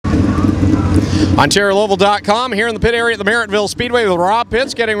OntarioLoval.com here in the pit area at the Merrittville Speedway with Rob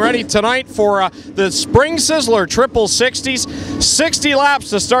Pietz getting ready tonight for the Spring Sizzler Triple 60s. 60 laps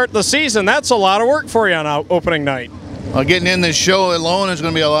to start the season. That's a lot of work for you on opening night. Well, getting in this show alone is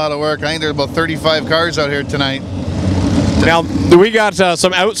going to be a lot of work. I think there's about 35 cars out here tonight. Now, we got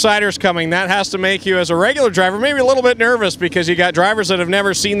some outsiders coming. That has to make you, as a regular driver, maybe a little bit nervous because you got drivers that have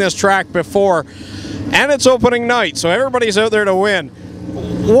never seen this track before. And it's opening night, so everybody's out there to win.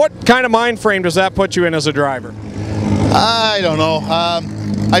 What kind of mind frame does that put you in as a driver? I don't know.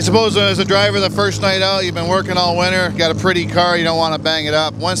 I suppose as a driver, the first night out, you've been working all winter, got a pretty car, you don't want to bang it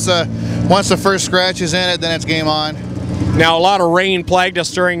up. Once the first scratch is in it, then it's game on. Now, a lot of rain plagued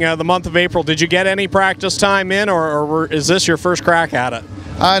us during the month of April. Did you get any practice time in, or is this your first crack at it?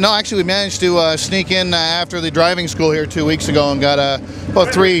 No, actually we managed to sneak in after the driving school here 2 weeks ago and got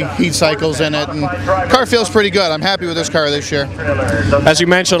about 3 heat cycles in it, and the car feels pretty good. I'm happy with this car this year. As you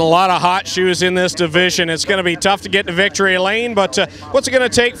mentioned, a lot of hot shoes in this division. It's going to be tough to get to victory lane, but what's it going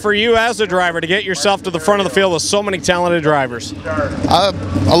to take for you as a driver to get yourself to the front of the field with so many talented drivers? A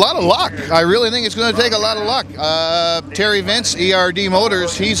lot of luck. I really think it's going to take a lot of luck. Terry Vince, ERD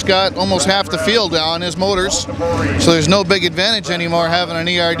Motors, he's got almost half the field on his motors, so there's no big advantage anymore having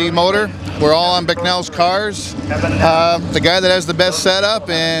an ERD motor. We're all on Bicknell's cars. The guy that has the best setup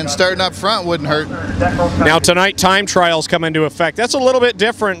and starting up front wouldn't hurt. Now tonight, time trials come into effect. That's a little bit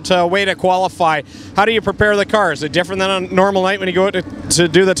different way to qualify. How do you prepare the car? Is it different than a normal night when you go out to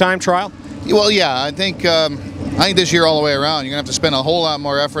do the time trial? Well, yeah, I think this year all the way around, you're gonna have to spend a whole lot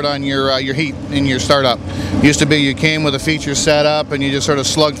more effort on your heat in your startup. Used to be you came with a feature set up and you just sort of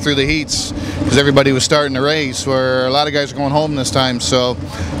slugged through the heats because everybody was starting the race. Where a lot of guys are going home this time, so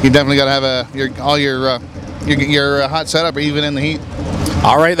you definitely got to have all your hot setup even in the heat.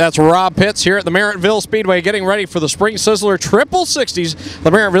 All right, that's Rob Pietz here at the Merrittville Speedway getting ready for the Spring Sizzler Triple 60s.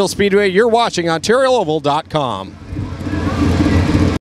 The Merrittville Speedway, you're watching OntarioLoval.com.